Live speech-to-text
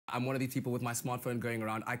I'm one of these people with my smartphone going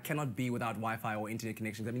around. I cannot be without Wi-Fi or internet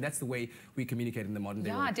connections. I mean, that's the way we communicate in the modern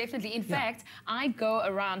day world. Yeah, definitely. In fact, I go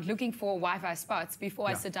around looking for Wi-Fi spots before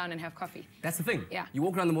I sit down and have coffee. That's the thing. Yeah. You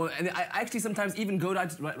walk around the mall, and I actually sometimes even go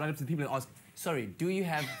right up to the people and ask, sorry, do you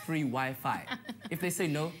have free Wi-Fi? If they say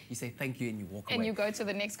no, you say thank you and you walk away. And you go to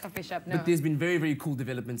the next coffee shop. No. But there's been very, very cool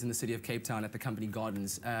developments in the city of Cape Town at the Company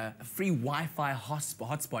Gardens. A free Wi-Fi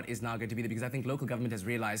hotspot is now going to be there because I think local government has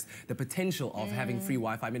realized the potential of having free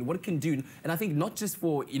Wi-Fi. I mean, what it can do, and I think not just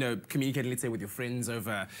for, you know, communicating, let's say, with your friends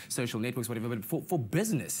over social networks, whatever, but for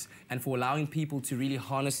business and for allowing people to really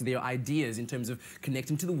harness their ideas in terms of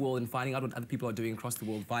connecting to the world and finding out what other people are doing across the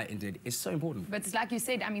world via internet is so important. But it's like you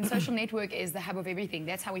said, I mean, social network is the hub of everything.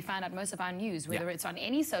 That's how we find out most of our news. Whether it's on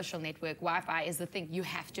any social network, Wi-Fi is the thing. You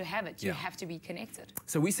have to have it. You have to be connected.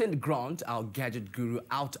 So we sent Grant, our gadget guru,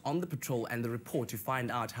 out on the patrol and the report to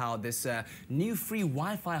find out how this new free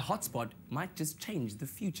Wi-Fi hotspot might just change the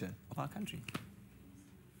future of our country.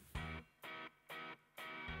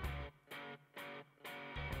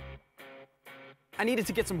 I needed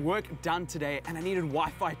to get some work done today and I needed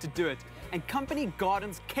Wi-Fi to do it. And Company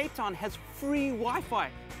Gardens Cape Town has free Wi-Fi.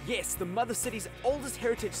 Yes, the Mother City's oldest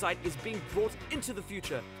heritage site is being brought into the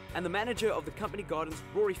future. And the manager of the Company Gardens,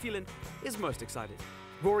 Rory Phelan, is most excited.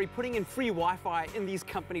 Rory, putting in free Wi-Fi in these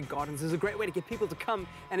Company Gardens is a great way to get people to come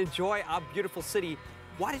and enjoy our beautiful city.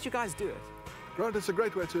 Why did you guys do it? Grant, it's a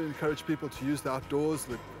great way to encourage people to use the outdoors,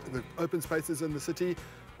 the open spaces in the city,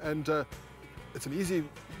 and it's an easy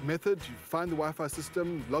method. You find the Wi-Fi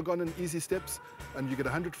system, log on in easy steps, and you get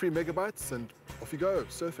 100 free megabytes, and off you go,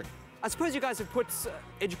 surfing. I suppose you guys have put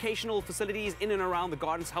educational facilities in and around the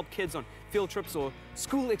gardens, help kids on field trips or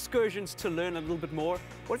school excursions to learn a little bit more.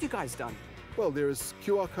 What have you guys done? Well, there is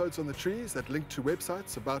QR codes on the trees that link to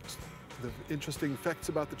websites about the interesting facts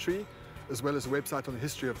about the tree, as well as a website on the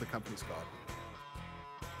history of the company's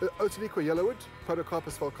garden. Otaniqua yellowwood,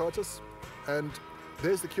 Podocarpus falcatus, and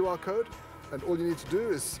there's the QR code, and all you need to do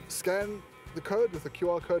is scan the code with a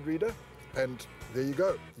QR code reader, and there you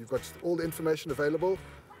go. You've got all the information available.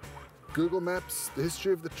 Google Maps, the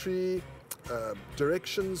history of the tree,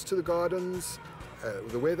 directions to the gardens,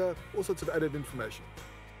 the weather, all sorts of added information.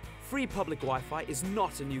 Free public Wi-Fi is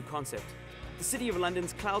not a new concept. The City of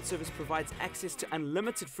London's cloud service provides access to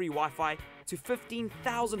unlimited free Wi-Fi to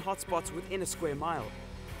 15,000 hotspots within a square mile.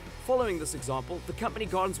 Following this example, the Company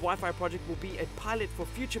Gardens Wi-Fi project will be a pilot for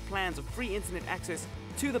future plans of free internet access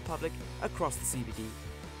to the public across the CBD.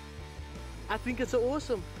 I think it's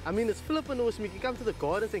awesome. I mean, it's flipping awesome. You can come to the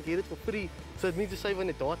gardens and get it for free, so it means you save on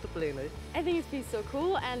the data plan, eh? I think it's been so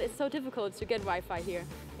cool, and it's so difficult to get Wi-Fi here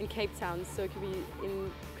in Cape Town, so it could be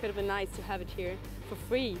incredibly nice to have it here for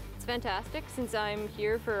free. It's fantastic. Since I'm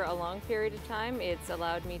here for a long period of time, it's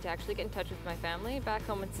allowed me to actually get in touch with my family back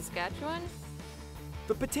home in Saskatchewan.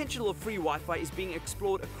 The potential of free Wi-Fi is being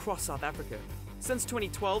explored across South Africa. Since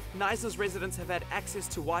 2012, Knysna's residents have had access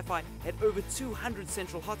to Wi-Fi at over 200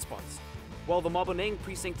 central hotspots, while the Maboneng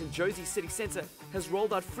precinct in Josie City Centre has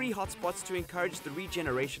rolled out free hotspots to encourage the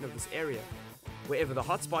regeneration of this area. Wherever the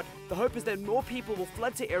hotspot, the hope is that more people will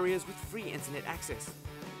flood to areas with free internet access.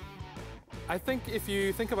 I think if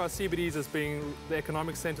you think about CBDs as being the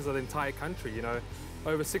economic centres of the entire country, you know,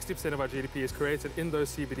 over 60% of our GDP is created in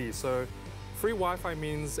those CBDs. So free Wi-Fi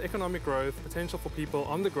means economic growth, potential for people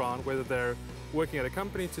on the ground, whether they're working at a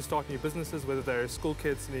company to start new businesses, whether they're school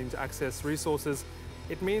kids needing to access resources.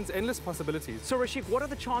 It means endless possibilities. So Rashik, what are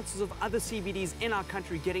the chances of other CBDs in our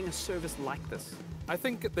country getting a service like this? I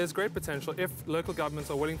think there's great potential if local governments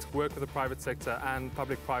are willing to work with the private sector and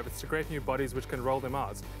public-privates to create new bodies which can roll them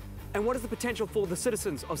out. And what is the potential for the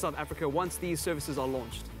citizens of South Africa once these services are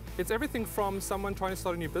launched? It's everything from someone trying to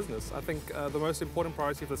start a new business. I think the most important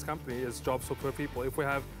priority for this company is jobs for poor people. If we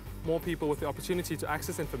have more people with the opportunity to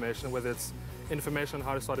access information, whether it's information on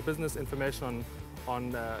how to start a business, information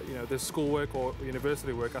on you know, their schoolwork or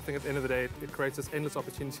university work, I think at the end of the day it creates this endless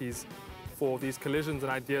opportunities for these collisions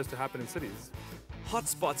and ideas to happen in cities.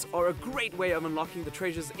 Hotspots are a great way of unlocking the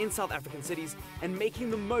treasures in South African cities and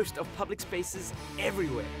making the most of public spaces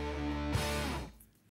everywhere.